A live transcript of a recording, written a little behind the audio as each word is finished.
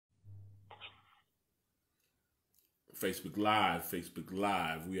Facebook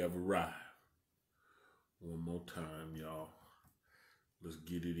Live, we have arrived. One more time, y'all. Let's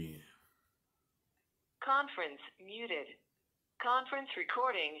get it in. Conference muted. Conference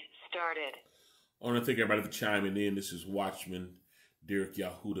recording started. I want to thank everybody for chiming in. This is Watchman Derek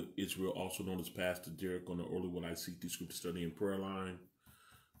Yahuda Israel, also known as Pastor Derek, on the Early When I Seek the Scripture Study and Prayer Line.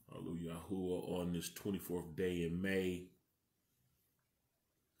 Hallelujah, Yahuwah, on this 24th day in May,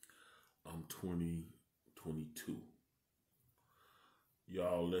 2022.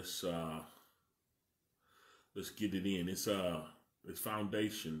 Y'all, let's get it in. It's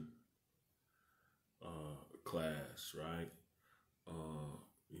foundation class, right?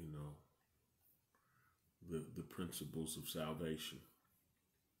 The principles of salvation.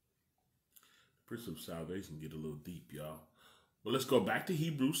 The principles of salvation get a little deep, y'all. But let's go back to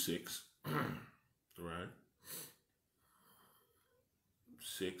Hebrews 6, right?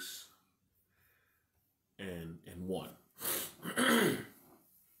 6 and 1.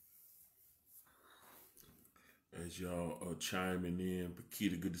 As y'all chiming in,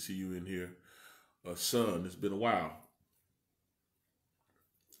 Pakita, good to see you in here. Son, it's been a while.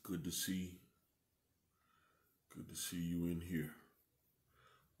 Good to see you in here.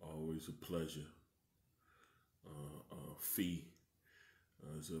 Always a pleasure. Fee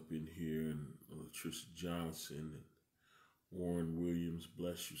is up in here, and Trisha Johnson and Warren Williams.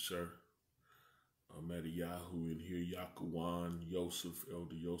 Bless you, sir. Matayahu in here. Yakawan, Yosef,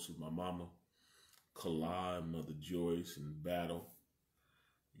 Elder Yosef, my mama. Kala, Mother Joyce, and Battle.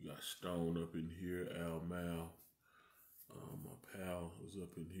 You got Stone up in here. Al Mal. My pal is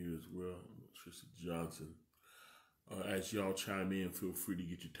up in here as well. Trisha Johnson. As y'all chime in, feel free to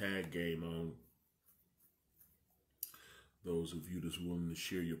get your tag game on. Those of you that's willing to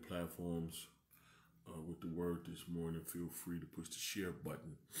share your platforms with the word this morning, feel free to push the share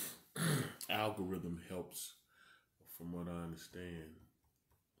button. Algorithm helps, from what I understand,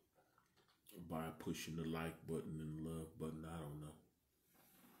 by pushing the like button and love button. I don't know.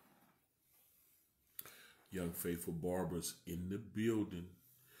 Young Faithful Barbara's in the building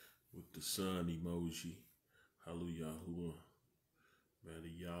with the sun emoji. Hallelujah. Matter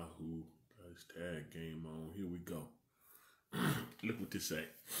Yahoo. Got his tag game on. Here we go. Look what this say.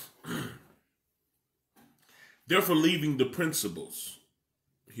 Therefore, leaving the principles.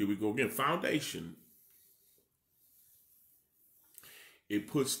 Here we go again. Foundation. It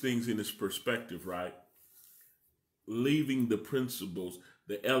puts things in its perspective, right? Leaving the principles,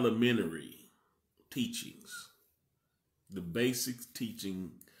 the elementary teachings, the basics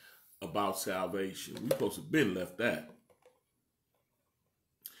teaching about salvation. We're supposed to have been left that.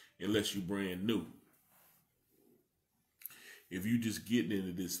 Unless you're brand new. If you just getting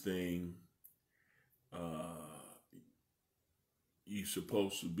into this thing, you're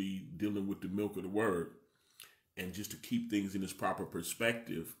supposed to be dealing with the milk of the word. And just to keep things in its proper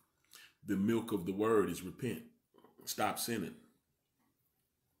perspective, the milk of the word is repent. Stop sinning.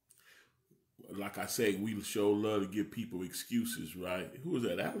 Like I say, we show love to give people excuses, right? Who is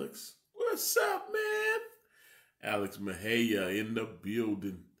that, Alex? What's up, man? Alex Mahaya in the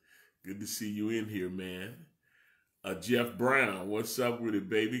building. Good to see you in here, man. Jeff Brown, what's up with it,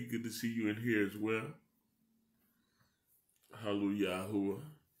 baby? Good to see you in here as well. Hallelujah.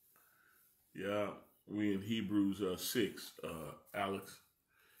 Yeah, we in Hebrews 6, Alex,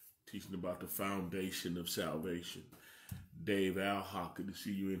 teaching about the foundation of salvation. Dave Alhawk, good to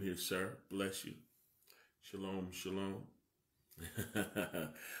see you in here, sir. Bless you. Shalom, shalom.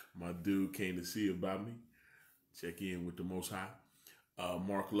 My dude came to see about me. Check in with the Most High.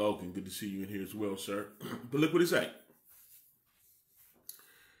 Mark Logan, good to see you in here as well, sir. But look what it says.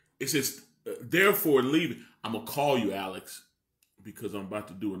 It says, therefore, leaving. I'm going to call you, Alex, because I'm about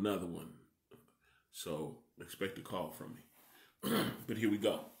to do another one. So expect a call from me. But here we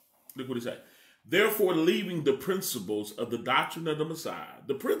go. Look what it says. Therefore, leaving the principles of the doctrine of the Messiah,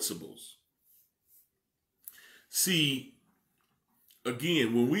 the principles. See,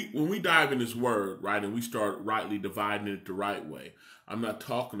 again, when we dive in this word, right, and we start rightly dividing it the right way, I'm not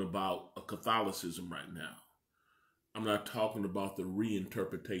talking about a Catholicism right now. I'm not talking about the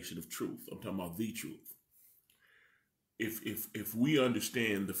reinterpretation of truth. I'm talking about the truth. If we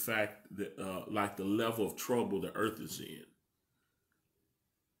understand the fact that, like the level of trouble the earth is in,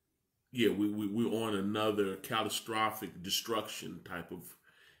 yeah, we're on another catastrophic destruction type of,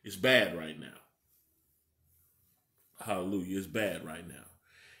 it's bad right now. Hallelujah, it's bad right now.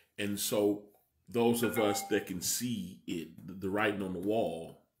 And so those of us that can see it, the writing on the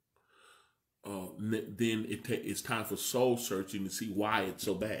wall, then it's time for soul searching to see why it's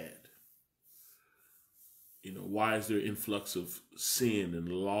so bad. You know, why is there influx of sin and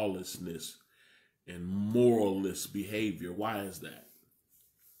lawlessness and moralless behavior. Why is that?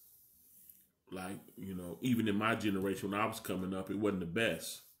 Like, even in my generation when I was coming up, it wasn't the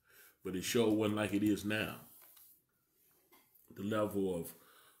best, but it sure wasn't like it is now. The level of,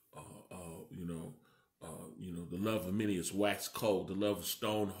 the love of many is wax cold. The love of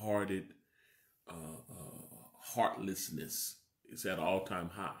stone-hearted heartlessness is at an all-time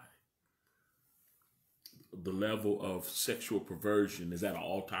high. The level of sexual perversion is at an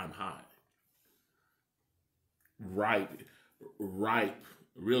all-time high. Ripe,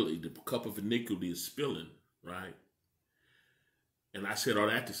 really, the cup of iniquity is spilling, right? And I said all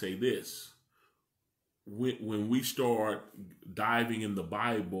that to say this. When we start diving in the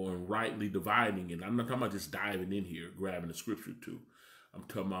Bible and rightly dividing it, I'm not talking about just diving in here, grabbing the scripture too. I'm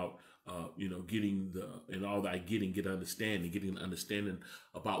talking about, getting and all that get an understanding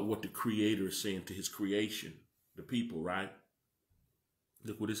about what the Creator is saying to his creation, the people, right?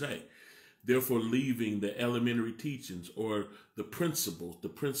 Look what it say. Therefore, leaving the elementary teachings or the principal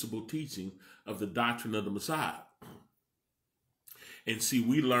teaching of the doctrine of the Messiah. And see,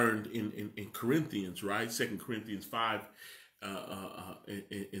 we learned in Corinthians, right? 2 Corinthians 5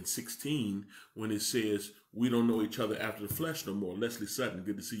 and 16, when it says, we don't know each other after the flesh no more. Leslie Sutton,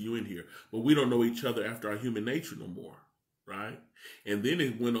 good to see you in here. But we don't know each other after our human nature no more, right? And then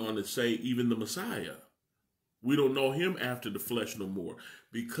it went on to say, even the Messiah, we don't know him after the flesh no more,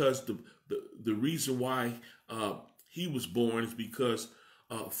 because the reason why he was born is because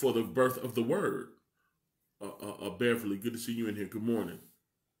for the birth of the word. Beverly, good to see you in here. Good morning.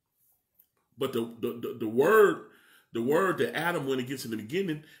 But the word that Adam, when it gets in the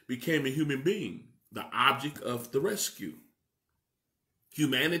beginning, became a human being, the object of the rescue.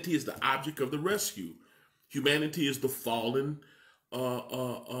 Humanity is the object of the rescue. Humanity is the fallen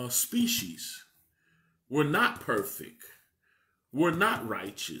species. We're not perfect. We're not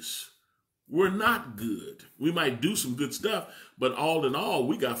righteous. We're not good. We might do some good stuff, but all in all,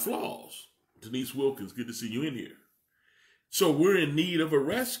 we got flaws. Denise Wilkins, good to see you in here. So we're in need of a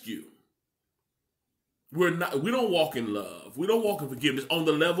rescue. We don't walk in love. We don't walk in forgiveness on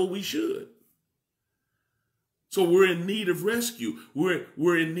the level we should. So we're in need of rescue.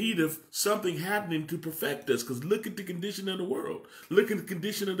 We're in need of something happening to perfect us, because look at the condition of the world. Look at the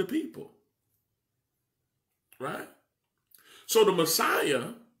condition of the people. Right? So the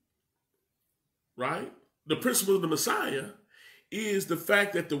Messiah, right? The principle of the Messiah is the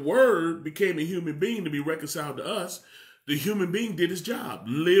fact that the word became a human being to be reconciled to us. The human being did his job,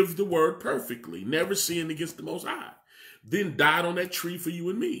 lived the word perfectly, never sinned against the Most High, then died on that tree for you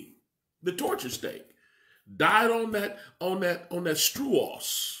and me, the torture stake, died on that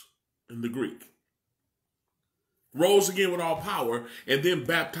struos in the Greek, rose again with all power, and then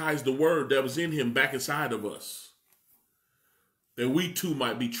baptized the word that was in him back inside of us, that we too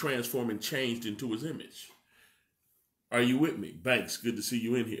might be transformed and changed into his image. Are you with me? Banks, good to see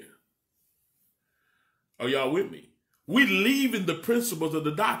you in here. Are y'all with me? We leave in the principles of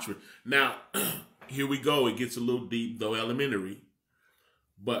the doctrine. Now, here we go. It gets a little deep, though elementary.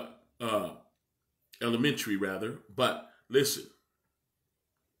 But, elementary rather. But listen,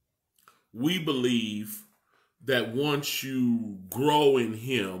 we believe that once you grow in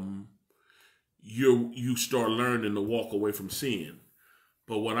him, you start learning to walk away from sin.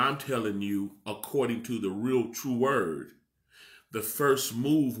 But what I'm telling you, according to the real true word, the first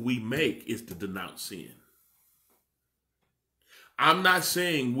move we make is to denounce sin. I'm not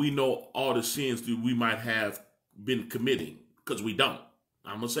saying we know all the sins that we might have been committing, because we don't.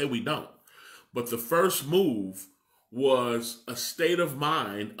 I'm going to say we don't. But the first move was a state of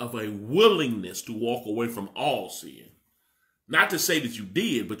mind of a willingness to walk away from all sin. Not to say that you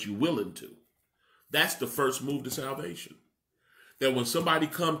did, but you're willing to. That's the first move to salvation. That when somebody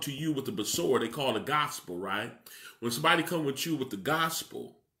come to you with the basor, they call it the gospel, right? When somebody come with you with the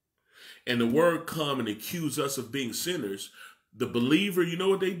gospel and the word come and accuse us of being sinners, the believer, you know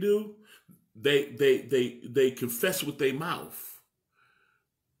what they do? They confess with their mouth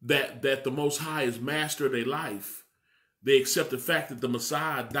that the Most High is master of their life. They accept the fact that the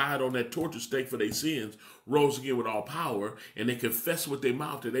Messiah died on that torture stake for their sins, rose again with all power, and they confess with their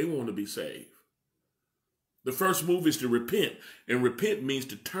mouth that they want to be saved. The first move is to repent, and repent means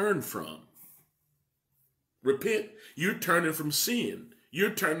to turn from. Repent, you're turning from sin.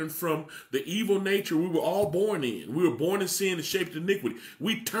 You're turning from the evil nature we were all born in. We were born in sin and shaped in iniquity.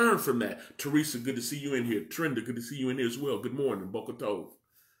 We turn from that. Teresa, good to see you in here. Trenda, good to see you in here as well. Good morning, Boca Tov.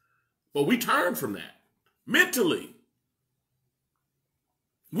 But we turn from that mentally.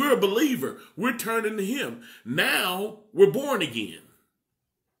 We're a believer. We're turning to him. Now we're born again.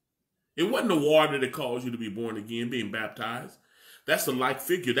 It wasn't the water that caused you to be born again, being baptized. That's a like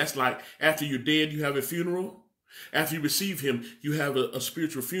figure. That's like after you're dead, you have a funeral. After you receive him, you have a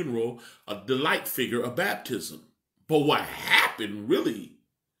spiritual funeral, the like figure, a baptism. But what happened really,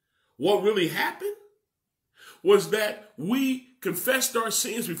 what really happened was that we confessed our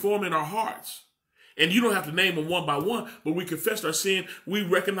sins before him in our hearts. And you don't have to name them one by one, but we confessed our sin. We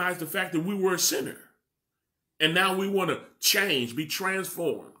recognized the fact that we were a sinner. And now we want to change, be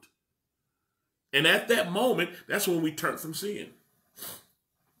transformed. And at that moment, that's when we turn from sin.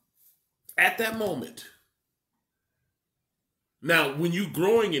 At that moment. Now, when you're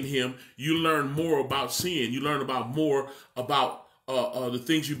growing in him, you learn more about sin. You learn about more about the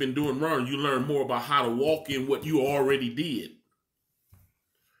things you've been doing wrong. You learn more about how to walk in what you already did.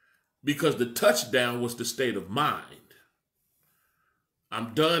 Because the touchdown was the state of mind.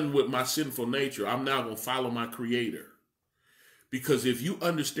 I'm done with my sinful nature. I'm now going to follow my Creator. Because if you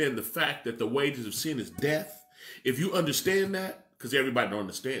understand the fact that the wages of sin is death, if you understand that, because everybody don't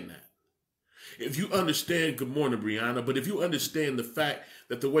understand that. If you understand, good morning, Brianna, but if you understand the fact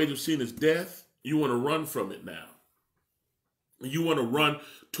that the wages of sin is death, you want to run from it now. You want to run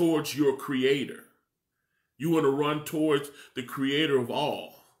towards your Creator. You want to run towards the Creator of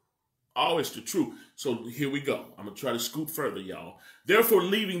all. Always the truth. So here we go. I'm going to try to scoot further, y'all. Therefore,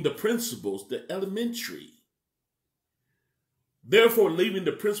 leaving the principles, the elementary. Therefore, leaving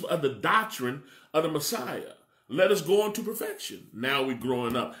the principle of the doctrine of the Messiah. Let us go on to perfection. Now we're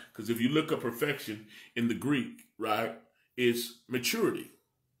growing up. Because if you look up perfection in the Greek, right, it's maturity.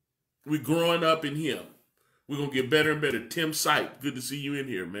 We're growing up in him. We're going to get better and better. Tim Sipe, good to see you in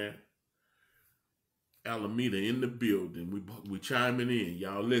here, man. Alameda in the building. We chiming in.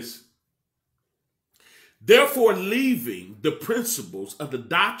 Y'all listen. Therefore, leaving the principles of the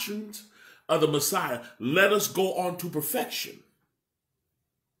doctrines of the Messiah, let us go on to perfection.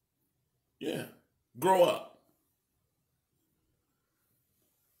 Yeah. Grow up.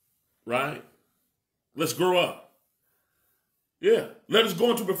 Right? Let's grow up. Yeah. Let us go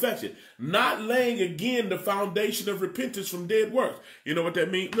into perfection. Not laying again the foundation of repentance from dead works. You know what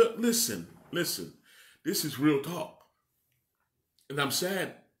that means? Look, listen. This is real talk. And I'm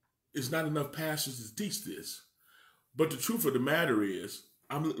sad it's not enough pastors to teach this. But the truth of the matter is,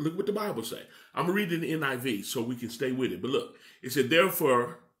 look what the Bible say. I'm reading the NIV so we can stay with it. But look, it said,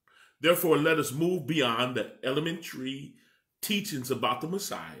 therefore let us move beyond the elementary teachings about the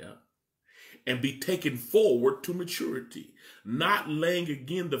Messiah and be taken forward to maturity, not laying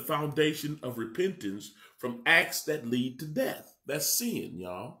again the foundation of repentance from acts that lead to death. That's sin,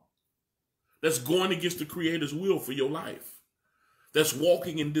 y'all. That's going against the Creator's will for your life. That's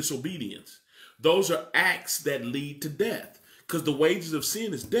walking in disobedience. Those are acts that lead to death, because the wages of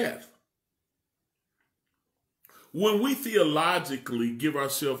sin is death. When we theologically give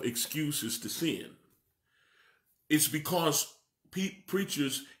ourselves excuses to sin, it's because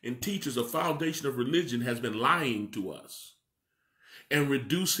preachers and teachers, a foundation of religion, has been lying to us and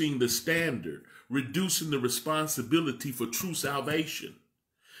reducing the standard, reducing the responsibility for true salvation.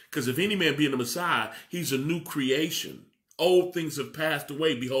 Because if any man be in the Messiah, he's a new creation. Old things have passed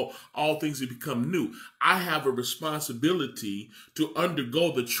away. Behold, all things have become new. I have a responsibility to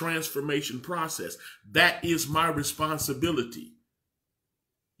undergo the transformation process. That is my responsibility.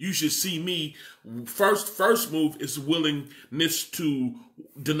 You should see me. First move is willingness to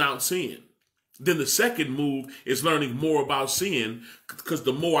denounce sin. Then the second move is learning more about sin, because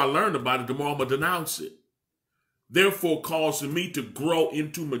the more I learn about it, the more I'm going to denounce it. Therefore, causing me to grow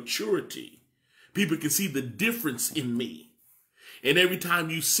into maturity. People can see the difference in me. And every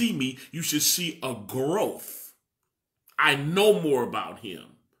time you see me, you should see a growth. I know more about him.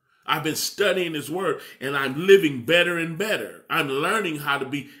 I've been studying his word, and I'm living better and better. I'm learning how to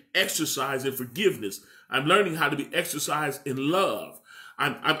be exercised in forgiveness. I'm learning how to be exercised in love.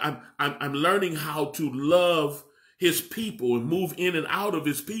 I'm learning how to love his people and move in and out of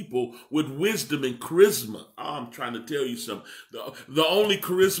his people with wisdom and charisma. Oh, I'm trying to tell you something. The only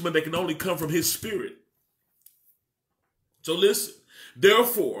charisma that can only come from his spirit. So listen,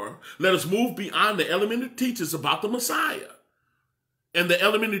 therefore, let us move beyond the elementary teachings about the Messiah. And the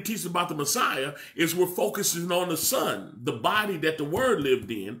elementary teachings about the Messiah is we're focusing on the Son, the body that the Word lived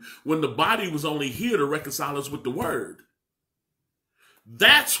in, when the body was only here to reconcile us with the Word.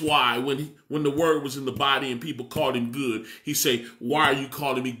 That's why when the Word was in the body and people called him good, he say, why are you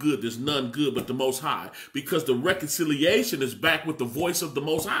calling me good? There's none good but the Most High. Because the reconciliation is back with the voice of the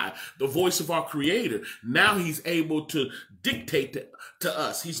Most High, the voice of our Creator. Now he's able to dictate to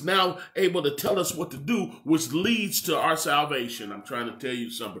us. He's now able to tell us what to do, which leads to our salvation. I'm trying to tell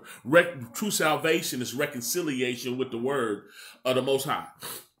you something. True salvation is reconciliation with the Word of the Most High.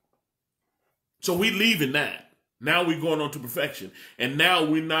 So we leaving that. Now we're going on to perfection. And now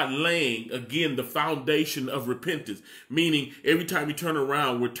we're not laying, again, the foundation of repentance. Meaning, every time we turn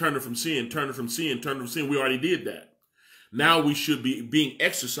around, we're turning from sin, turning from sin, turning from sin. We already did that. Now we should be being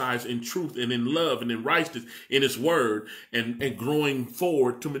exercised in truth and in love and in righteousness, in his word, and growing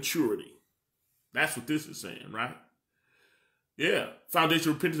forward to maturity. That's what this is saying, right? Yeah.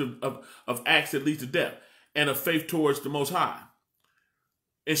 Foundation of repentance of acts that lead to death, and of faith towards the Most High.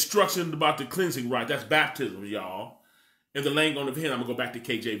 Instruction about the cleansing rite. That's baptism, y'all. And the laying on of hands. I'm going to go back to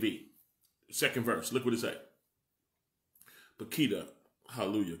KJV. Second verse. Look what it says. Bakita.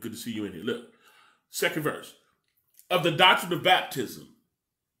 Hallelujah. Good to see you in here. Look. Second verse. Of the doctrine of baptism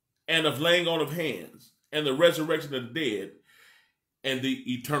and of laying on of hands and the resurrection of the dead and the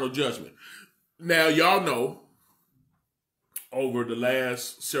eternal judgment. Now, y'all know, over the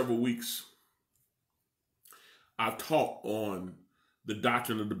last several weeks, I've taught on the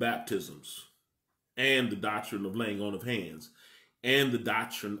doctrine of the baptisms and the doctrine of laying on of hands and the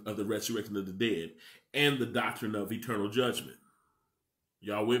doctrine of the resurrection of the dead and the doctrine of eternal judgment.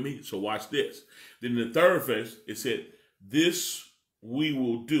 Y'all with me? So watch this. Then in the third verse, it said, this we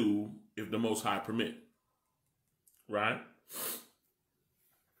will do if the Most High permit. Right?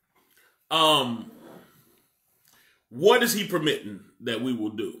 What is he permitting that we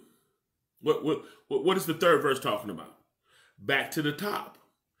will do? What is the third verse talking about? Back to the top.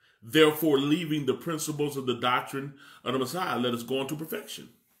 Therefore, leaving the principles of the doctrine of the Messiah, let us go on to perfection.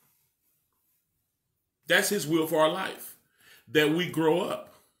 That's his will for our life, that we grow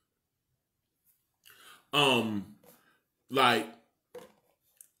up.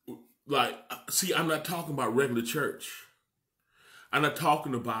 See, I'm not talking about regular church. I'm not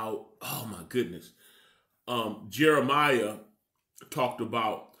talking about, oh my goodness. Jeremiah talked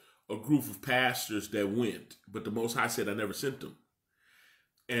about a group of pastors that went, but the Most High said, I never sent them.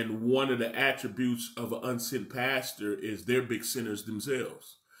 And one of the attributes of an unsent pastor is they're big sinners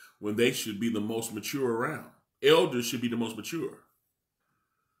themselves, when they should be the most mature around. Elders should be the most mature.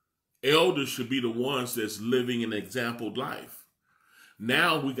 Elders should be the ones that's living an exampled life.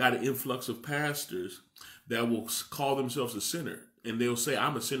 Now we got an influx of pastors that will call themselves a sinner. And they'll say,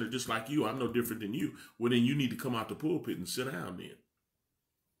 I'm a sinner just like you. I'm no different than you. Well, then you need to come out the pulpit and sit down then.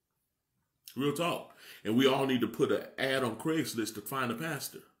 Real talk. And we all need to put an ad on Craigslist to find a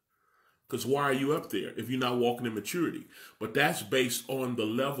pastor. Because why are you up there if you're not walking in maturity? But that's based on the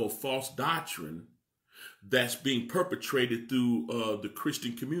level of false doctrine that's being perpetrated through the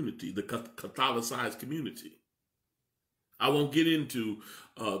Christian community, the Catholicized community. I won't get into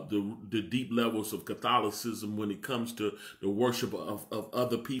the deep levels of Catholicism when it comes to the worship of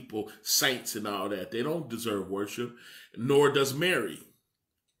other people, saints and all that. They don't deserve worship, nor does Mary.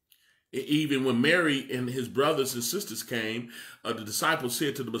 Even when Mary and his brothers and sisters came, the disciples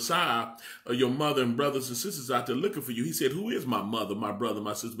said to the Messiah, your mother and brothers and sisters out there looking for you. He said, who is my mother, my brother,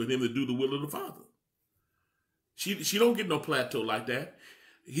 my sister, but him to do the will of the Father? She don't get no plateau like that.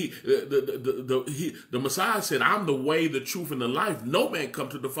 The Messiah said, I'm the way, the truth, and the life. No man come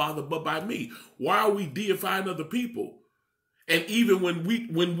to the Father but by me. Why are we deifying other people? And even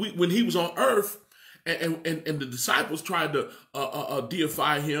when he was on earth, and the disciples tried to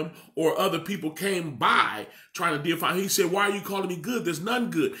deify him, or other people came by trying to deify him, he said, why are you calling me good? There's none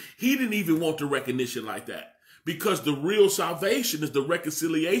good. He didn't even want the recognition like that, because the real salvation is the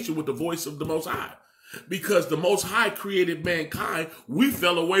reconciliation with the voice of the Most High. Because the Most High created mankind, we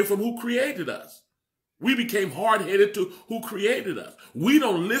fell away from who created us. We became hard-headed to who created us. We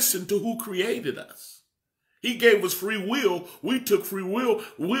don't listen to who created us. He gave us free will. We took free will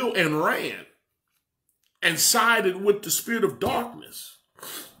and ran and sided with the spirit of darkness.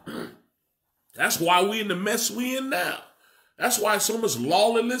 That's why we in the mess we in now. That's why so much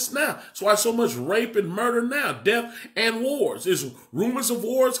lawlessness now. That's why so much rape and murder now, death and wars. There's rumors of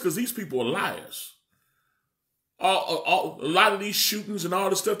wars because these people are liars. A lot of these shootings and all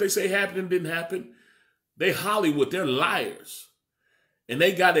the stuff they say happened and didn't happen, they Hollywood, they're liars. And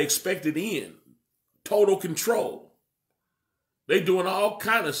they got to expect it in. Total control. They doing all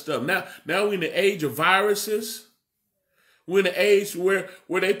kind of stuff. Now we're in the age of viruses. We're in the age where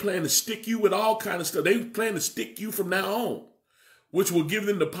they plan to stick you with all kind of stuff. They plan to stick you from now on, which will give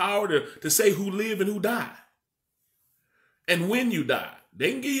them the power to say who live and who die. And when you die.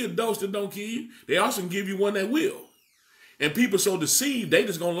 They can give you a dose that don't kill you. They also can give you one that will. And people so deceived, they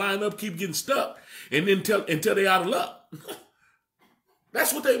just going to line up, keep getting stuck, and then until they out of luck.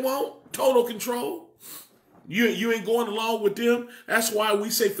 That's what they want, total control. You ain't going along with them. That's why we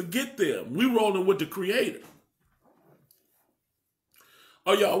say forget them. We rolling with the Creator.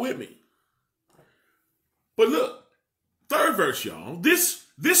 Are y'all with me? But look, third verse, y'all. This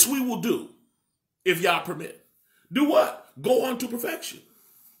we will do if y'all permit. Do what? Go on to perfection.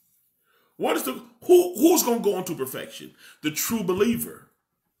 What is who's going to go on to perfection? The true believer.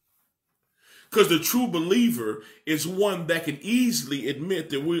 Because the true believer is one that can easily admit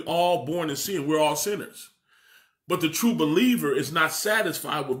that we're all born in sin. We're all sinners. But the true believer is not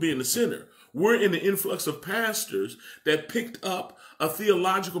satisfied with being a sinner. We're in the influx of pastors that picked up a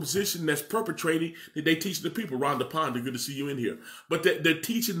theological position that's perpetrating, that they teach the people. Rhonda Ponder, good to see you in here. But they're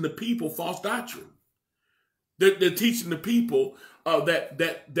teaching the people false doctrine. They're teaching the people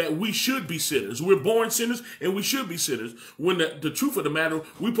that we should be sinners. We're born sinners and we should be sinners. When the truth of the matter,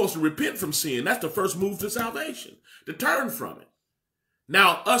 we're supposed to repent from sin. That's the first move to salvation, to turn from it.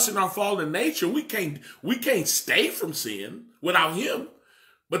 Now, us in our fallen nature, we can't stay from sin without him.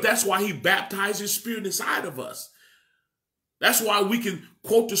 But that's why he baptized his spirit inside of us. That's why we can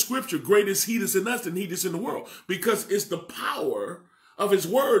quote the scripture, greater is he that's in us than he that's in the world. Because it's the power of his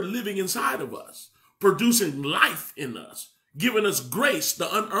word living inside of us, producing life in us, giving us grace, the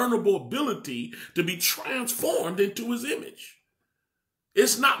unearnable ability to be transformed into his image.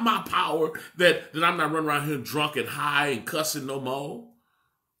 It's not my power that I'm not running around here drunk and high and cussing no more,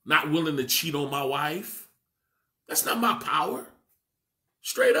 not willing to cheat on my wife. That's not my power.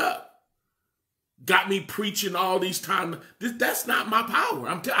 Straight up. Got me preaching all these times. That's not my power.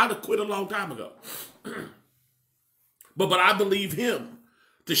 I'd have quit a long time ago. but I believe him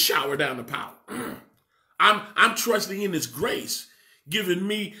to shower down the power. I'm trusting in his grace, giving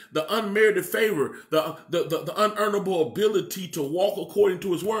me the unmerited favor, the unearnable ability to walk according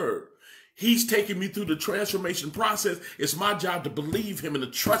to his word. He's taking me through the transformation process. It's my job to believe him and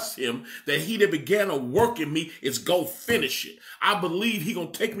to trust him that he that began a work in me is go finish it. I believe he's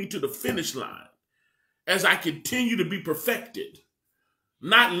going to take me to the finish line as I continue to be perfected,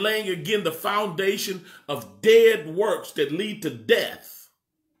 not laying again the foundation of dead works that lead to death.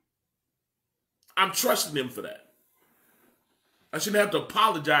 I'm trusting him for that. I shouldn't have to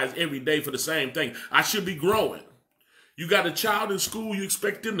apologize every day for the same thing. I should be growing. You got a child in school, you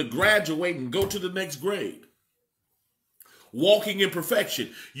expect them to graduate and go to the next grade. Walking in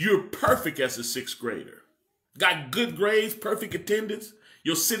perfection. You're perfect as a sixth grader. Got good grades, perfect attendance.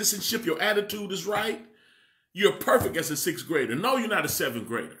 Your citizenship, your attitude is right. You're perfect as a sixth grader. No, you're not a seventh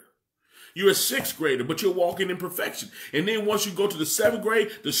grader. You're a sixth grader, but you're walking in perfection. And then once you go to the seventh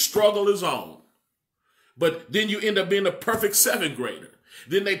grade, the struggle is on. But then you end up being a perfect seventh grader.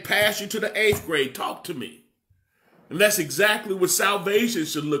 Then they pass you to the eighth grade. Talk to me. And that's exactly what salvation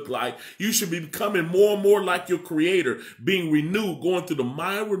should look like. You should be becoming more and more like your creator, being renewed, going through the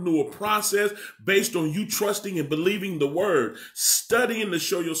mind renewal process based on you trusting and believing the word, studying to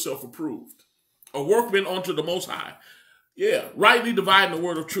show yourself approved. A workman unto the Most High. Yeah, rightly dividing the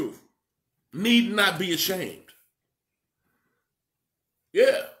word of truth. Need not be ashamed.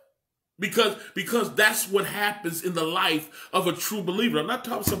 Yeah, because that's what happens in the life of a true believer. I'm not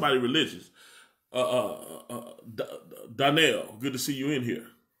talking somebody religious. Donnell, good to see you in here.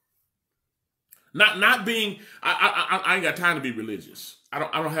 Not being, I ain't got time to be religious. I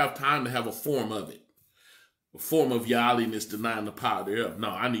don't have time to have a form of it. A form of godliness denying the power thereof. No,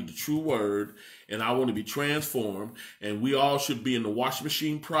 I need the true word, and I want to be transformed, and we all should be in the washing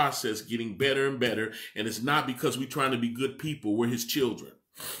machine process getting better and better, and it's not because we're trying to be good people. We're his children.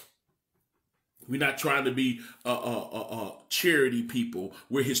 We're not trying to be charity people.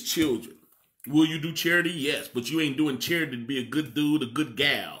 We're his children. Will you do charity? Yes, but you ain't doing charity to be a good dude, a good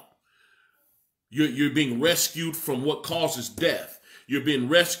gal. You're being rescued from what causes death. You're being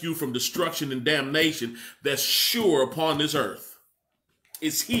rescued from destruction and damnation that's sure upon this earth.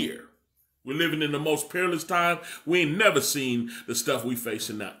 It's here. We're living in the most perilous time. We ain't never seen the stuff we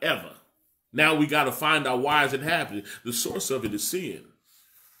facing now, ever. Now we got to find out why is it happening. The source of it is sin.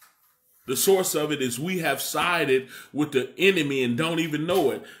 The source of it is we have sided with the enemy and don't even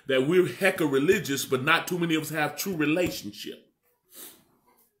know it, that we're hecka religious, but not too many of us have true relationship.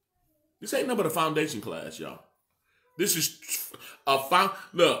 This ain't nothing but a foundation class, y'all. This is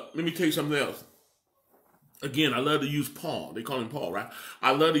look, let me tell you something else. Again, I love to use Paul. They call him Paul, right?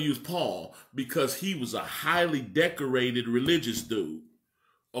 I love to use Paul because he was a highly decorated religious dude,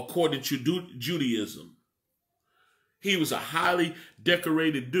 according to Judaism. He was a highly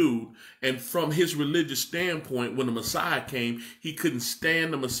decorated dude, and from his religious standpoint, when the Messiah came, he couldn't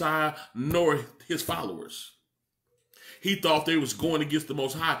stand the Messiah nor his followers. He thought they was going against the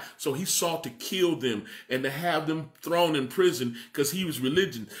Most High, so he sought to kill them and to have them thrown in prison because he was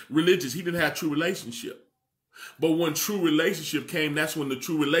religious. He didn't have true relationship. But when true relationship came, that's when the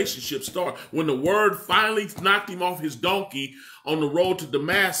true relationship started. When the word finally knocked him off his donkey on the road to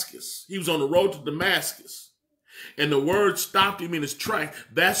Damascus, he was on the road to Damascus, and the word stopped him in his track,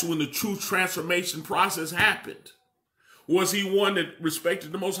 that's when the true transformation process happened. Was he one that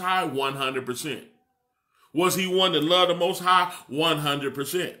respected the Most High? 100%. Was he one that loved the Most High?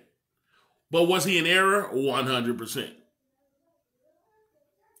 100%. But was he in error? 100%.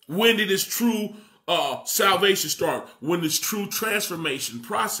 When did his true salvation start? When his true transformation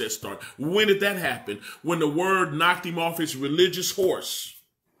process start? When did that happen? When the word knocked him off his religious horse.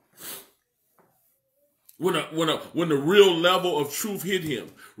 When the real level of truth hit him,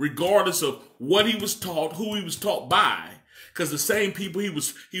 regardless of what he was taught, who he was taught by, because the same people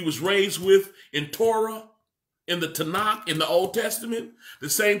he was raised with in Torah, in the Tanakh, in the Old Testament, the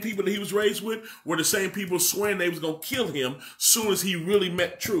same people that he was raised with were the same people swearing they was going to kill him soon as he really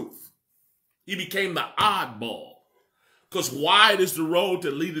met truth. He became the oddball. Because wide is the road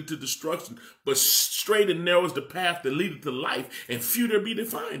that leadeth to destruction, but straight and narrow is the path that leadeth to life, and few there be to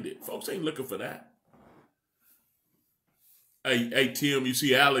find it. Folks ain't looking for that. Hey, Tim, you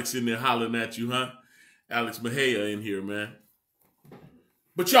see Alex in there hollering at you, huh? Alex Mahaya in here, man.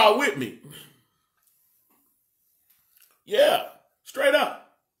 But y'all with me. Yeah, straight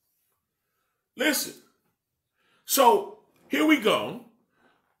up. Listen. So, here we go.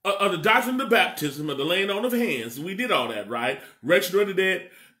 The doctrine of the baptism, of the laying on of hands. We did all that, right? Resurrection of the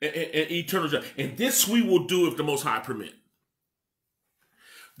dead and eternal judgment. And this we will do if the Most High permit.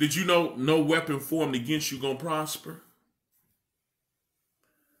 Did you know no weapon formed against you gonna prosper?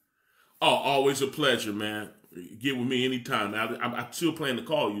 Oh, always a pleasure, man. Get with me anytime. I'm still planning to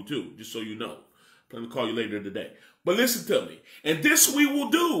call you, too, just so you know. Plan to call you later today. But listen to me. And this we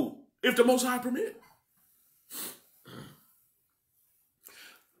will do if the Most High permit.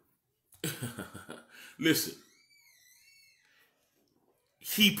 Listen.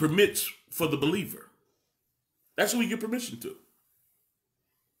 He permits for the believer. That's what we get permission to.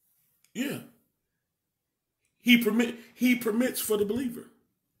 Yeah. He permits for the believer.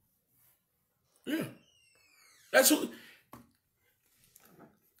 Yeah. That's what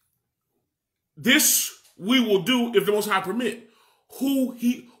this we will do if the Most High permit. Who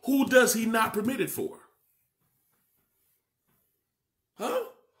does he not permit it for? Huh?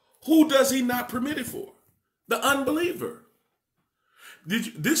 Who does he not permit it for? The unbeliever.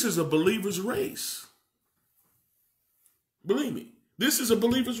 This is a believer's race. Believe me, this is a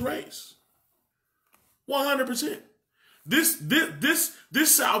believer's race. 100%.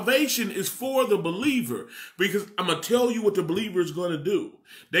 This salvation is for the believer, because I'm going to tell you what the believer is going to do.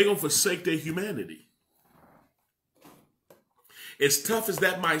 They're going to forsake their humanity. As tough as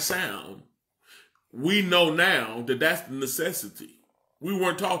that might sound, we know now that that's the necessity. We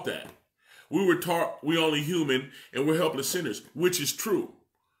weren't taught that. We were taught we only human and we're helpless sinners, which is true.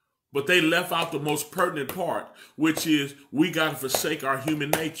 But they left out the most pertinent part, which is we got to forsake our human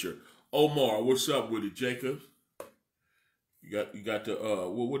nature. Omar, what's up with it, Jacob? You got the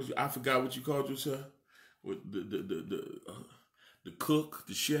what is I forgot what you called yourself? With the cook,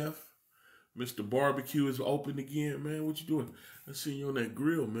 the chef, Mr. Barbecue is open again, man. What you doing? I seen you on that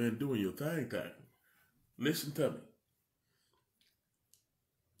grill, man, doing your thing. Listen to me.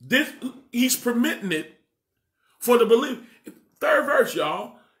 He's permitting it for the believer. Third verse,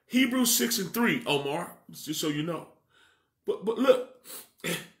 y'all. Hebrews 6:3, Omar, just so you know. But look,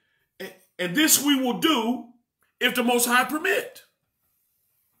 and this we will do if the Most High permit.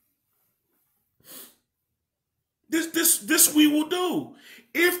 This we will do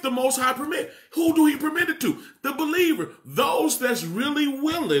if the Most High permit. Who do he permit it to? The believer. Those that's really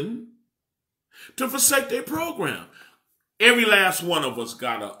willing to forsake their program. Every last one of us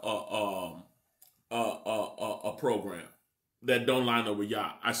got a program that don't line up with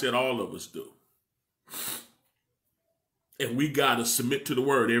Yah. I said all of us do. And we got to submit to the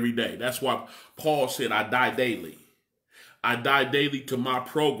word every day. That's why Paul said, I die daily. I die daily to my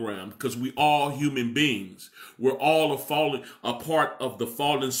program, because we all human beings. We're all a part of the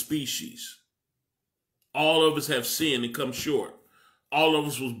fallen species. All of us have sinned and come short. All of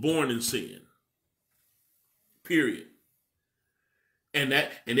us was born in sin. Period. And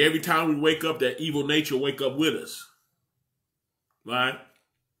every time we wake up, that evil nature wake up with us. Right?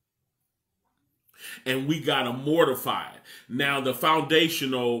 And we got to mortify it. Now, the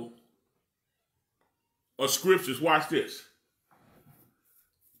foundational scriptures, watch this.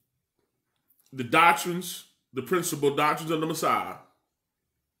 The doctrines, the principal doctrines of the Messiah,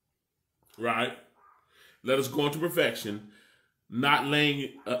 right? Let us go into perfection, not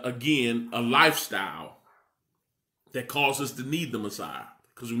laying, again, a lifestyle that causes us to need the Messiah,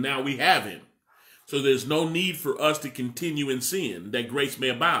 because now we have him. So there's no need for us to continue in sin, that grace may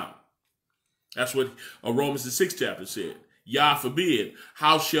abound. That's what Romans the 6th chapter said. Yah forbid,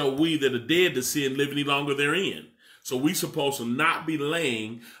 how shall we that are dead to sin live any longer therein? So we supposed to not be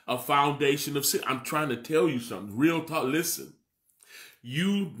laying a foundation of sin. I'm trying to tell you something. Real talk. Listen.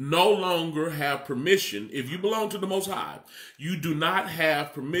 You no longer have permission. If you belong to the Most High, you do not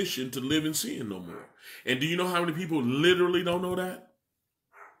have permission to live in sin no more. And do you know how many people literally don't know that?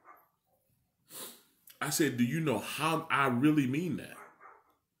 I said, do you know how I really mean that?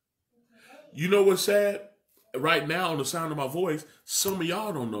 You know what's sad? Right now, on the sound of my voice, some of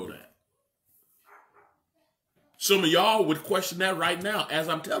y'all don't know that. Some of y'all would question that right now as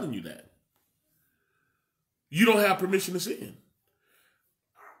I'm telling you that. You don't have permission to sin.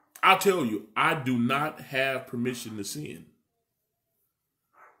 I'll tell you, I do not have permission to sin.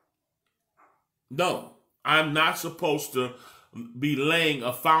 No, I'm not supposed to be laying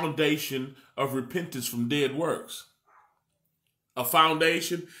a foundation of repentance from dead works. A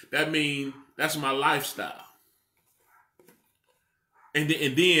foundation, that means that's my lifestyle. And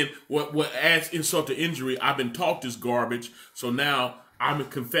then what adds insult to injury, I've been taught this garbage, so now I'm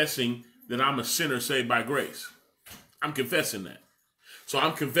confessing that I'm a sinner saved by grace. I'm confessing that. So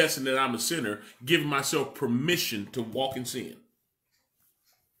I'm confessing that I'm a sinner, giving myself permission to walk in sin.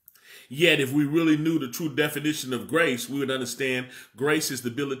 Yet if we really knew the true definition of grace, we would understand grace is the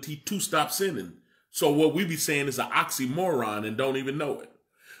ability to stop sinning. So what we be saying is an oxymoron and don't even know it.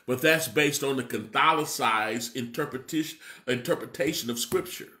 But that's based on the Catholicized interpretation of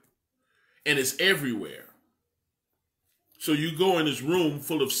Scripture. And it's everywhere. So you go in this room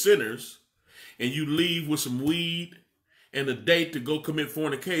full of sinners and you leave with some weed and a date to go commit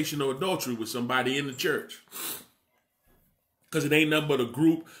fornication or adultery with somebody in the church. Because it ain't nothing but a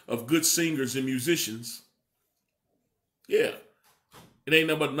group of good singers and musicians. Yeah. It ain't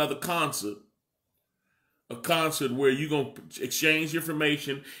nothing but another concert. A concert where you're going to exchange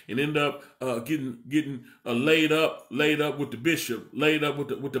information and end up getting laid up with the bishop, laid up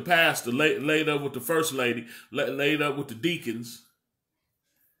with the pastor, laid up with the first lady, laid up with the deacons.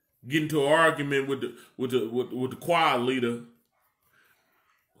 Get into an argument with the choir leader,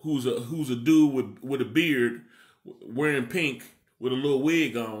 who's a dude with a beard, wearing pink with a little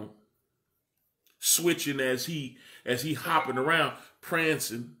wig on, switching as he hopping around,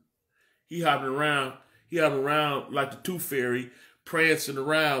 prancing. He hopping around like the Tooth Fairy, prancing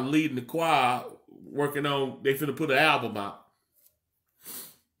around, leading the choir, working on. They finna put an album out.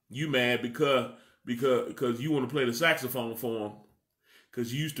 You mad because you want to play the saxophone for him.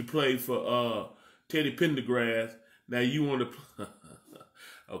 Because you used to play for Teddy Pendergrass. Now you want to...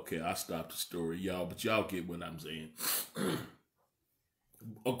 Okay, I'll stop the story, y'all. But y'all get what I'm saying.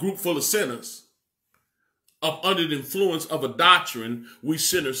 A group full of sinners. Up under the influence of a doctrine, we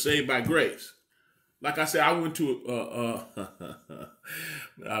sinners saved by grace. Like I said, I went to...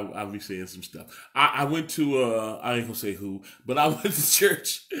 I'll be saying some stuff. I went to... I ain't going to say who, but I went to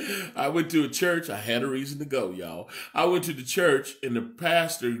church. I went to a church. I had a reason to go, y'all. I went to the church, and the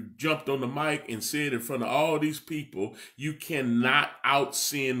pastor jumped on the mic and said in front of all these people, you cannot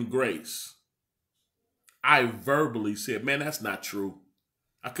out-sin grace. I verbally said, man, that's not true.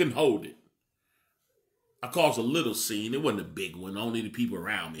 I couldn't hold it. I caused a little scene. It wasn't a big one. Only the people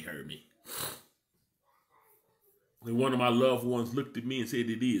around me heard me. And one of my loved ones looked at me and said,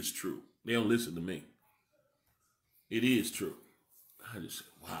 it is true. They don't listen to me. It is true. I just said,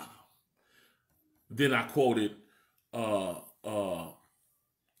 wow. Then I quoted,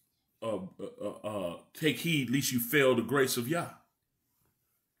 take heed lest you fail the grace of Yah.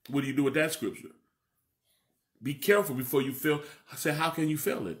 What do you do with that scripture? Be careful before you fail. I said, how can you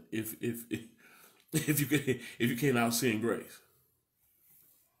fail it if you can't out-sin grace?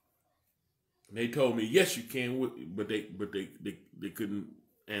 And they told me, yes, you can, but they couldn't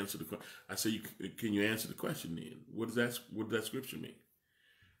answer the question. I said, can you answer the question then? What does that scripture mean?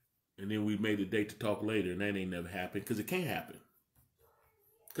 And then we made a date to talk later, and that ain't never happened because it can't happen.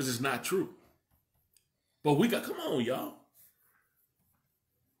 Because it's not true. But come on, y'all.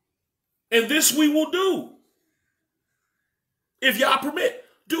 And this we will do. If y'all permit.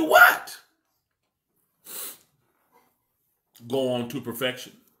 Do what? Go on to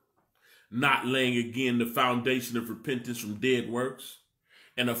perfection. Not laying again the foundation of repentance from dead works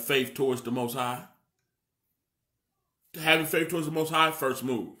and of faith towards the Most High. Having faith towards the Most High, first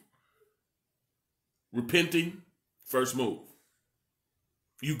move. Repenting, first move.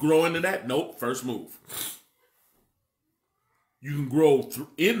 You grow into that? Nope, first move. You can grow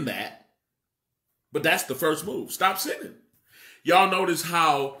in that, but that's the first move. Stop sinning. Y'all notice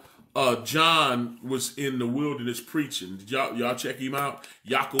how John was in the wilderness preaching. Did y'all check him out?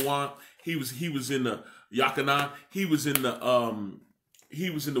 Yaquan. He was in the Yakanan. He was in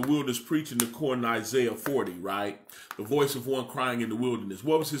the wilderness preaching according to Isaiah 40, right? The voice of one crying in the wilderness.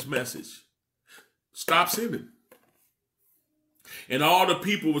 What was his message? Stop sinning. And all the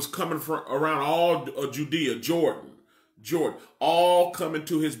people was coming from around all Judea, Jordan, all coming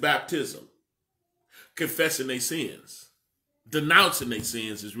to his baptism, confessing their sins. Denouncing their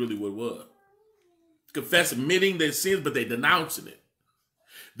sins is really what it was. Admitting their sins, but they denouncing it.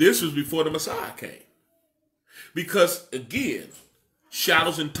 This was before the Messiah came. Because, again,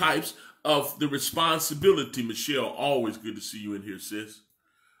 shadows and types of the responsibility. Michelle, always good to see you in here, sis.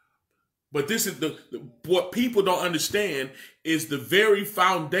 But this is what people don't understand is the very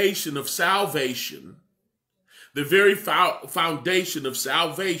foundation of salvation. The very foundation of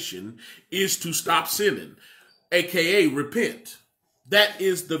salvation is to stop sinning, aka repent. That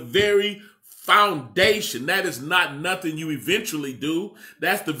is the very foundation. That is not nothing you eventually do.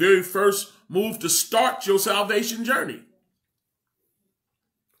 That's the very first move to start your salvation journey.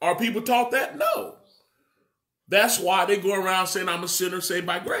 Are people taught that? No. That's why they go around saying, I'm a sinner saved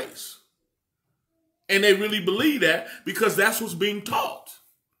by grace. And they really believe that because that's what's being taught.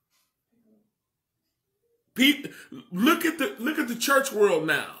 Look at the church world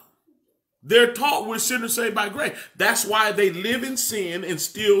now. They're taught we're sinners saved by grace. That's why they live in sin and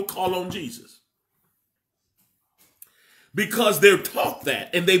still call on Jesus. Because they're taught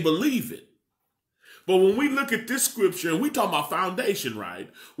that and they believe it. But when we look at this scripture, and we talk about foundation, right?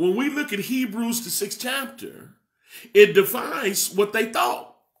 When we look at Hebrews, the 6th chapter, it defines what they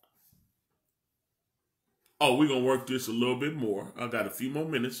thought. Oh, we're going to work this a little bit more. I got a few more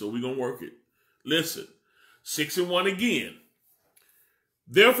minutes, so we're going to work it. Listen, 6:1 again.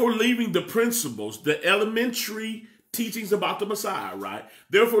 Therefore, leaving the principles, the elementary teachings about the Messiah, right?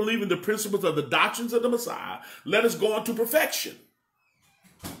 Therefore, leaving the principles of the doctrines of the Messiah, let us go on to perfection.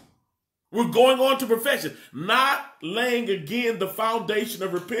 We're going on to perfection, not laying again the foundation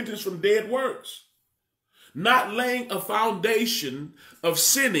of repentance from dead works, not laying a foundation of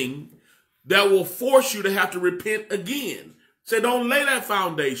sinning that will force you to have to repent again. Say, don't lay that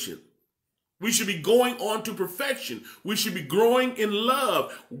foundation. We should be going on to perfection. We should be growing in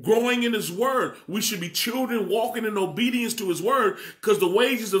love, growing in his word. We should be children walking in obedience to his word because the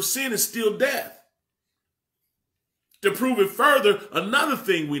wages of sin is still death. To prove it further, another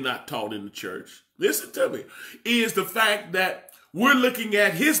thing we're not taught in the church, listen to me, is the fact that we're looking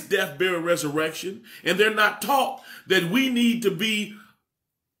at his death, burial, resurrection, and they're not taught that we need to be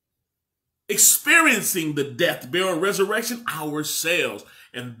experiencing the death, burial, and resurrection ourselves.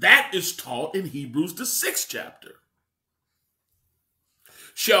 And that is taught in Hebrews, the 6th chapter.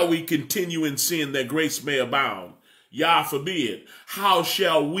 Shall we continue in sin that grace may abound? Yah forbid. How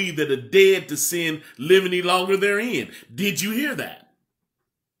shall we that are dead to sin live any longer therein? Did you hear that?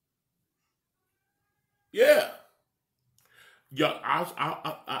 Yeah. Yeah,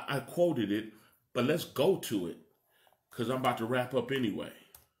 I quoted it, but let's go to it because I'm about to wrap up anyway.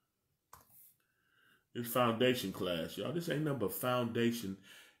 This foundation class, y'all. This ain't nothing but foundation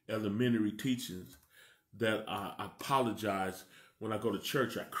elementary teachings that I apologize when I go to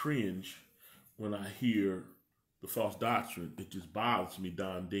church. I cringe when I hear the false doctrine. It just bothers me,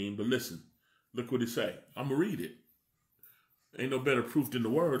 Don Dean. But listen, look what it say. I'm going to read it. Ain't no better proof than the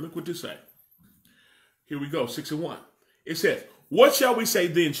word. Look what it say. Here we go, 6:1. It says, what shall we say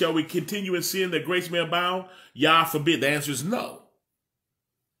then? Shall we continue in sin that grace may abound? Yah forbid. The answer is no.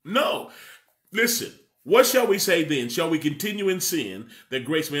 No. Listen, what shall we say then? Shall we continue in sin that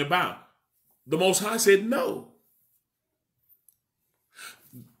grace may abound? The Most High said no.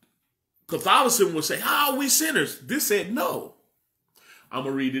 Catholicism would say, how are we sinners? This said no. I'm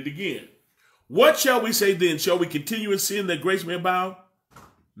going to read it again. What shall we say then? Shall we continue in sin that grace may abound?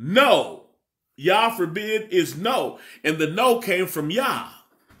 No. Yah forbid is no. And the no came from Yah,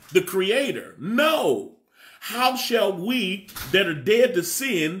 the creator. No. How shall we that are dead to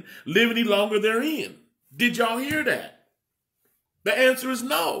sin live any longer therein? Did y'all hear that? The answer is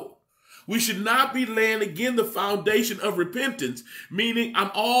no. We should not be laying again the foundation of repentance, meaning I'm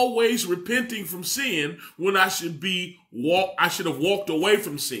always repenting from sin when I should have walked away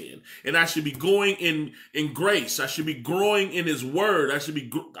from sin, and I should be going in grace. I should be growing in his word.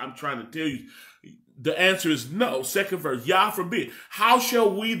 I'm trying to tell you, the answer is no. Second verse, Yah forbid. How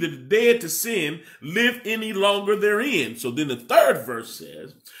shall we that are dead to sin live any longer therein? So then the third verse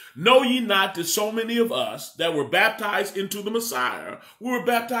says, know ye not that so many of us that were baptized into the Messiah, we were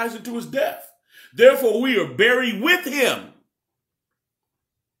baptized into his death. Therefore we are buried with him.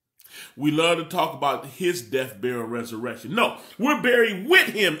 We love to talk about his death, burial, and resurrection. No, we're buried with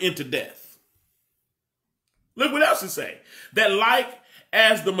him into death. Look what else it say. That like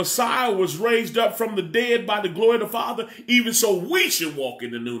as the Messiah was raised up from the dead by the glory of the Father, even so we should walk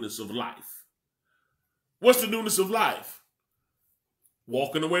in the newness of life. What's the newness of life?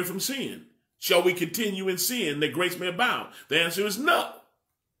 Walking away from sin, Shall we continue in sin that grace may abound? The answer is no.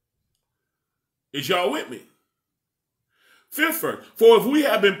 Is y'all with me? Fifth verse. For if we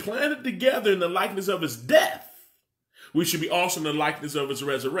have been planted together in the likeness of his death, we should be also in the likeness of his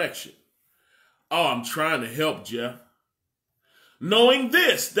resurrection. Oh, I'm trying to help, Jeff. Knowing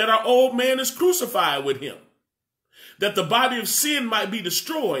this, that our old man is crucified with him, that the body of sin might be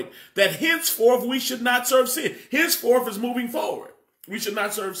destroyed, that henceforth we should not serve sin. Henceforth is moving forward. We should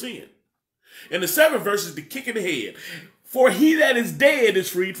not serve sin. And the seventh verse is the kick in the head. For he that is dead is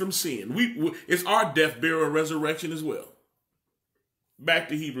freed from sin. It's our death, burial, and resurrection as well. Back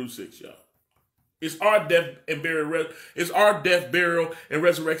to Hebrews 6, y'all. It's our death and burial. It's our death, burial, and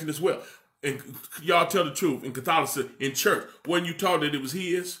resurrection as well. And y'all tell the truth. In Catholicism, in church, wasn't you taught that it was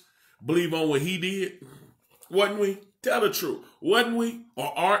his? Believe on what he did? Wasn't we? Tell the truth. Wasn't we?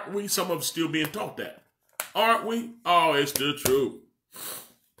 Or aren't we? Some of us still being taught that. Aren't we? Oh, it's the truth.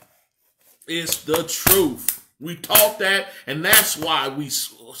 It's the truth. We taught that, and that's why we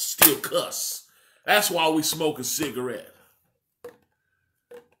still cuss. That's why we smoke a cigarette.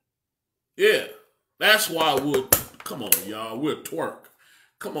 Yeah. That's why come on, y'all, we'll twerk.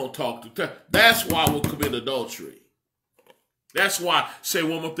 Come on, talk to. That's why we'll commit adultery. That's why, say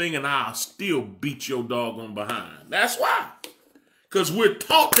one more thing and I'll still beat your doggone behind. That's why. Because we're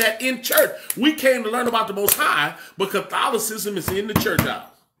taught that in church. We came to learn about the Most High, but Catholicism is in the church house.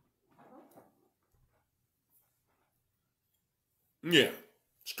 Yeah,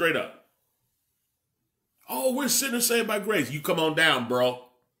 straight up. Oh, we're sinners saved by grace. You come on down, bro.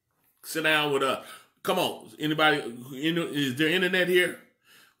 Sit down with us. Come on. Anybody, is there internet here?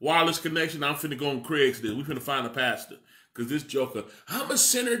 Wireless connection. I'm finna go on Craigslist. We finna find a pastor. Because this joker, I'm a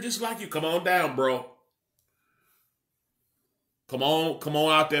sinner just like you. Come on down, bro. Come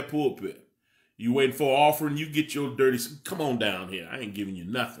on out that pulpit. You waiting for an offering, you get your dirty, come on down here. I ain't giving you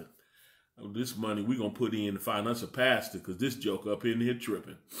nothing. This money we going to put in to find us a pastor because this joker up in here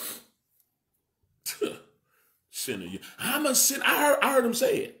tripping. Sinner. I'm a sinner. I heard him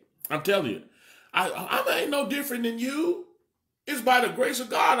say it. I'm telling you. I ain't no different than you. It's by the grace of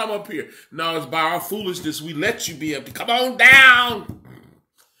God I'm up here. No, it's by our foolishness we let you be up there. Come on down.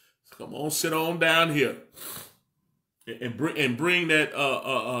 Come on, sit on down here. And bring that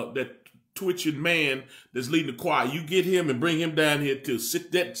that twitching man that's leading the choir. You get him and bring him down here too.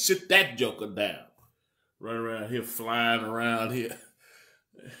 Sit that joker down. Run around here, flying around here.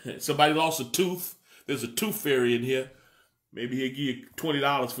 Somebody lost a tooth. There's a tooth fairy in here. Maybe he'll give you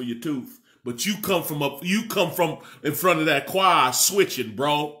 $20 for your tooth. But you come from in front of that choir switching,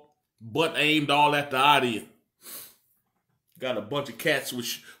 bro. Butt aimed all at the audience. Got a bunch of cats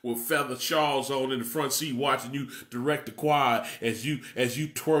with feather shawls on in the front seat watching you direct the choir as you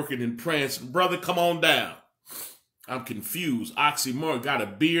twerking and prancing. Brother, come on down. I'm confused. Oxymoron got a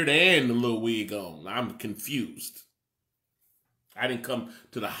beard and a little wig on. I'm confused. I didn't come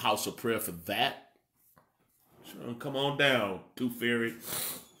to the house of prayer for that. So come on down, Tooth Fairy.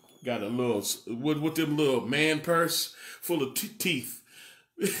 Got a little, with them little man purse full of teeth.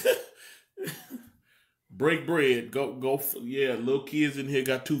 Break bread. Go. Yeah, little kids in here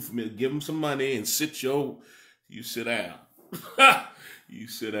got tooth milk. Give them some money and you sit down. You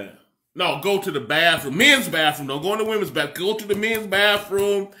sit down. No, go to the bathroom. Men's bathroom. Don't go in the women's bathroom. Go to the men's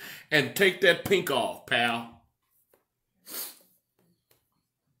bathroom and take that pink off, pal.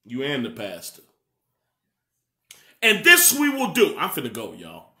 You and the pastor. And this we will do. I'm finna go,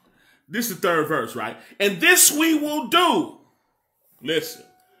 y'all. This is the third verse, right? And this we will do. Listen.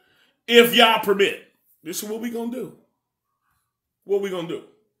 If y'all permit. This is what we gonna do. What we gonna do?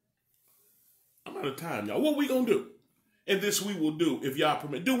 I'm out of time, y'all. What we gonna do? And this we will do if y'all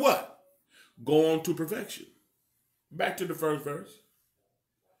permit. Do what? Go on to perfection. Back to the first verse.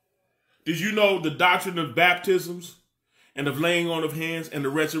 Did you know the doctrine of baptisms and of laying on of hands and the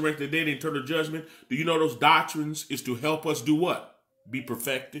resurrected dead and eternal judgment? Do you know those doctrines is to help us do what? Be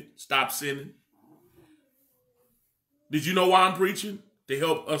perfected. Stop sinning. Did you know why I'm preaching? To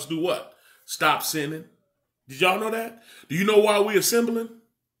help us do what? Stop sinning. Did y'all know that? Do you know why we're assembling?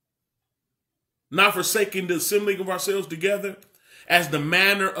 Not forsaking the assembling of ourselves together, as the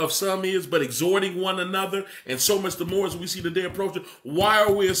manner of some is, but exhorting one another, and so much the more as we see the day approaching. Why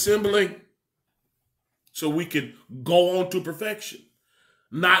are we assembling? So we can go on to perfection.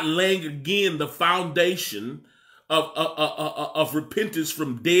 Not laying again the foundation of repentance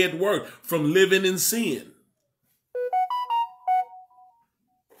from dead work, from living in sin.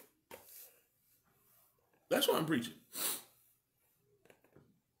 That's why I'm preaching.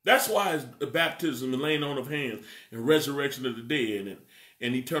 That's why it's baptism and laying on of hands and resurrection of the dead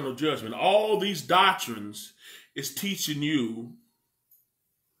and eternal judgment. All these doctrines is teaching you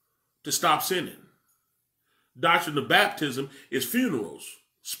to stop sinning. Doctrine of baptism is funerals,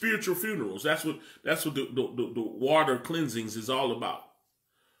 spiritual funerals. That's what the water cleansings is all about.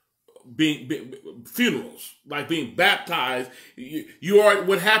 Being funerals, like being baptized. You are,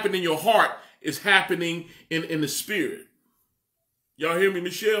 what happened in your heart is happening in the spirit. Y'all hear me,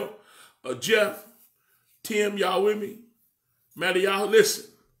 Michelle, Jeff, Tim? Y'all with me? Matter, y'all listen.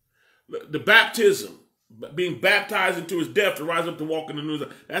 The baptism, being baptized into his death to rise up to walk in the news.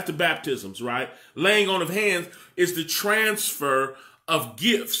 That's the baptisms, right? Laying on of hands is the transfer of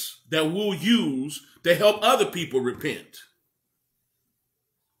gifts that we'll use to help other people repent.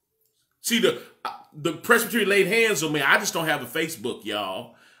 See, the Presbyterian laid hands on me. I just don't have a Facebook,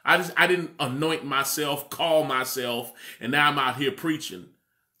 y'all. I didn't anoint myself, call myself, and now I'm out here preaching.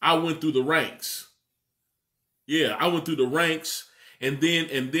 I went through the ranks. Yeah, I went through the ranks, and then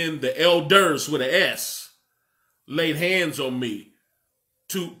the elders with an S laid hands on me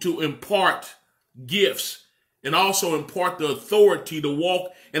to impart gifts and also impart the authority to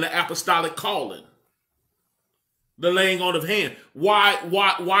walk in the apostolic calling. The laying on of hand. Why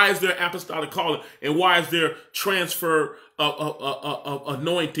is there apostolic calling, and why is there transfer of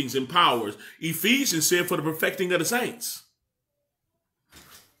anointings and powers? Ephesians said for the perfecting of the saints,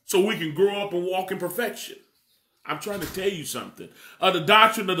 so we can grow up and walk in perfection. I'm trying to tell you something. The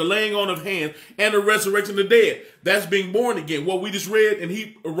doctrine of the laying on of hands and the resurrection of the dead. That's being born again. What we just read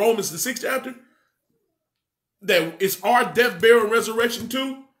in Romans the 6th chapter. That it's our death, burial, and resurrection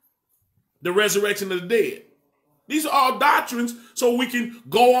too. The resurrection of the dead. These are all doctrines so we can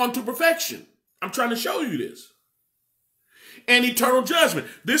go on to perfection. I'm trying to show you this. And eternal judgment.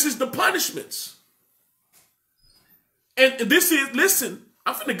 This is the punishments. And this is, listen,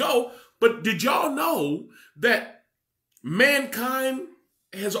 I'm finna go, but did y'all know that mankind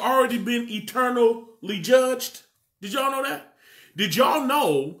has already been eternally judged? Did y'all know that? Did y'all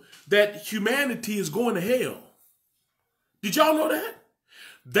know that humanity is going to hell? Did y'all know that?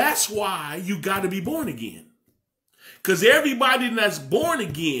 That's why you got to be born again. Because everybody that's born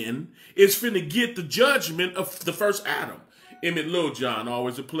again is finna get the judgment of the first Adam. Emmett Littlejohn,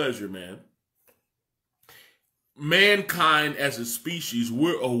 always a pleasure, man. Mankind as a species,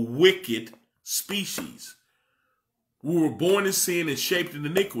 we're a wicked species. We were born in sin and shaped in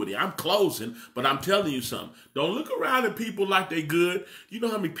iniquity. I'm closing, but I'm telling you something. Don't look around at people like they good. You know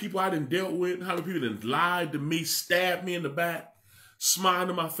how many people I done dealt with? How many people done lied to me, stabbed me in the back,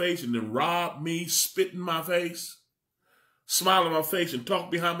 smiled in my face, and then robbed me, spit in my face? Smile in my face and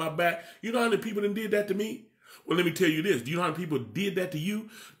talk behind my back. You know how many people done did that to me? Well, let me tell you this. Do you know how many people did that to you?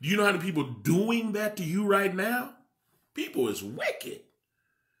 Do you know how many people doing that to you right now? People is wicked.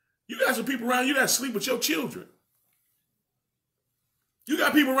 You got some people around you that sleep with your children. You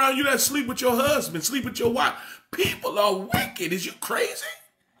got people around you that sleep with your husband, sleep with your wife. People are wicked. Is you crazy?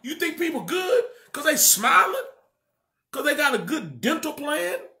 You think people good because they smiling? Because they got a good dental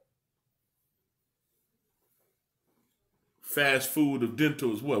plan? Fast food of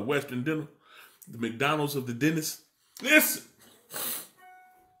dental is what? Western Dental? The McDonald's of the dentist? Listen.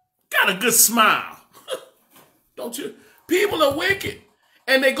 Got a good smile. Don't you? People are wicked.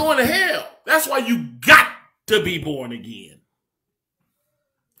 And they're going to hell. That's why you got to be born again.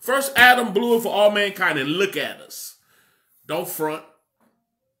 First Adam blew it for all mankind, and look at us. Don't front.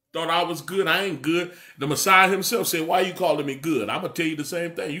 Thought I was good. I ain't good. The Messiah himself said, why you calling me good? I'm going to tell you the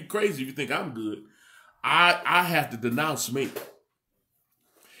same thing. You crazy if you think I'm good. I have to denounce me.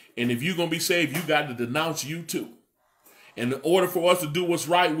 And if you're going to be saved, you got to denounce you too. And in order for us to do what's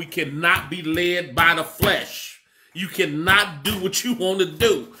right, we cannot be led by the flesh. You cannot do what you want to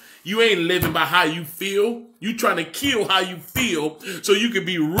do. You ain't living by how you feel. You trying to kill how you feel so you can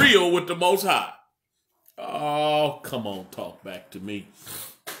be real with the Most High. Oh, come on, talk back to me.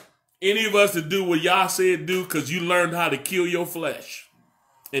 Any of us to do what Yah said do because you learned how to kill your flesh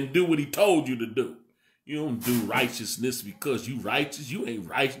and do what he told you to do. You don't do righteousness because you righteous. You ain't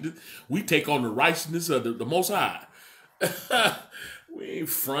righteous. We take on the righteousness of the Most High. We ain't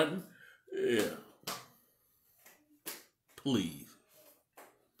fronting. Yeah. Please.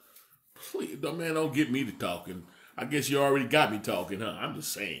 Please, man, don't get me to talking. I guess you already got me talking, huh? I'm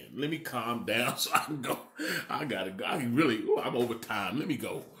just saying. Let me calm down so I can go. I gotta go. I'm over time. Let me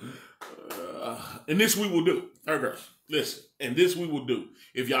go. And this we will do. Third verse. Listen. And this we will do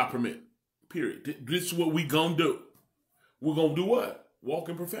if y'all permit. Period. This is what we gonna do. We're gonna do what? Walk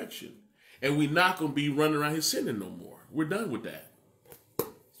in perfection. And we're not gonna be running around here sinning no more. We're done with that. Did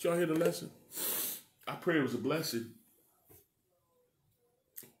y'all hear the lesson? I pray it was a blessing.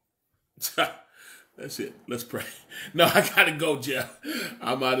 That's it. Let's pray. No, I gotta go, Jeff.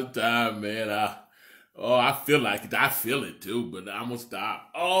 I'm out of time, man. Oh, I feel like it. I feel it too, but I'm going to stop.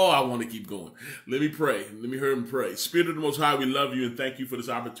 Oh, I want to keep going. Let me pray. Let me hear him pray. Spirit of the Most High, we love you and thank you for this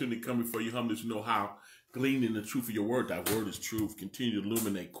opportunity to come before you humbly to know how gleaning the truth of your word. That word is truth. Continue to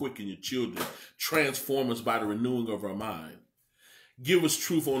illuminate, quicken your children. Transform us by the renewing of our mind. Give us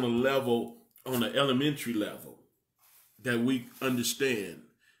truth on a level, on an elementary level that we understand.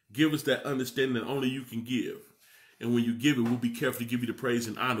 Give us that understanding that only you can give. And when you give it, we'll be careful to give you the praise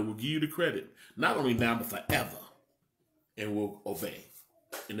and honor. We'll give you the credit, not only now, but forever. And we'll obey.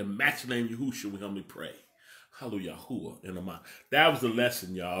 In the matchless name of Yahushua, we humbly pray. Hallelujah. That was the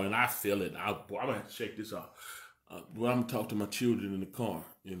lesson, y'all, and I feel it. I'm going to have to check this out. Well, I'm going to talk to my children in the car,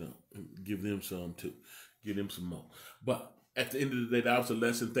 and give them some too. Give them some more. But at the end of the day, that was a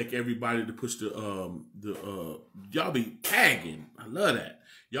lesson. Thank everybody to push y'all be tagging. I love that.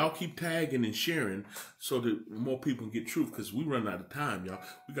 Y'all keep tagging and sharing so that more people can get truth, because we run out of time, y'all.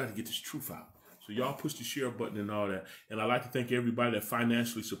 We got to get this truth out. So y'all push the share button and all that. And I'd like to thank everybody that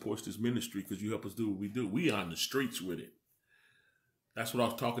financially supports this ministry, because you help us do what we do. We on the streets with it. That's what I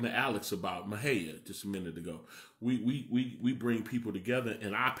was talking to Alex about, Mahaya, just a minute ago. We bring people together,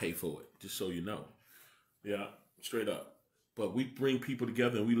 and I pay for it, just so you know. Yeah, straight up. But we bring people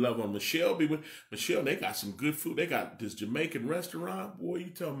together, and we love on Michelle. Michelle, they got some good food. They got this Jamaican restaurant. Boy,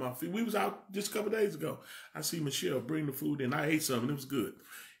 you tell my feet. We was out just a couple days ago. I see Michelle bring the food in. I ate something. It was good.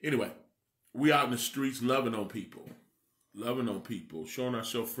 Anyway, we out in the streets loving on people, showing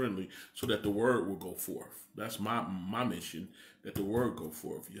ourselves friendly so that the word will go forth. That's my mission, that the word go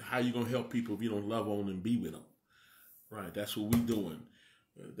forth. How you going to help people if you don't love on and be with them? Right, that's what we doing,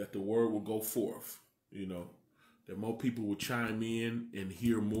 that the word will go forth, that more people will chime in and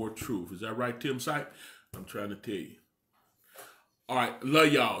hear more truth. Is that right, Tim Sight? I'm trying to tell you. All right,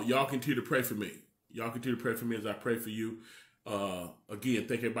 love y'all. Y'all continue to pray for me. Y'all continue to pray for me as I pray for you. Again,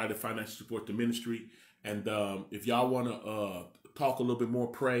 thank everybody that financially support the ministry. And if y'all want to talk a little bit more,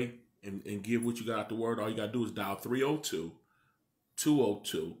 pray, and give what you got out the word, all you got to do is dial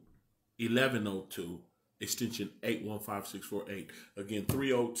 302-202-1102, extension 815648. Again,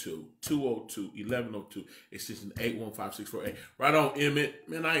 302-202-1102, extension 815648. Right on, Emmett.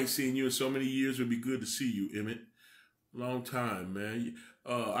 Man, I ain't seen you in so many years. It'd be good to see you, Emmett. Long time, man.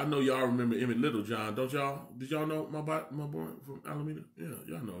 I know y'all remember Emmett Littlejohn, don't y'all? Did y'all know my boy from Alameda? Yeah,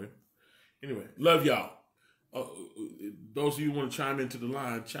 y'all know him. Anyway, love y'all. Those of you who want to chime into the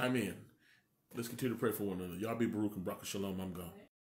line, chime in. Let's continue to pray for one another. Y'all be Baruch and Baruch Shalom. I'm gone.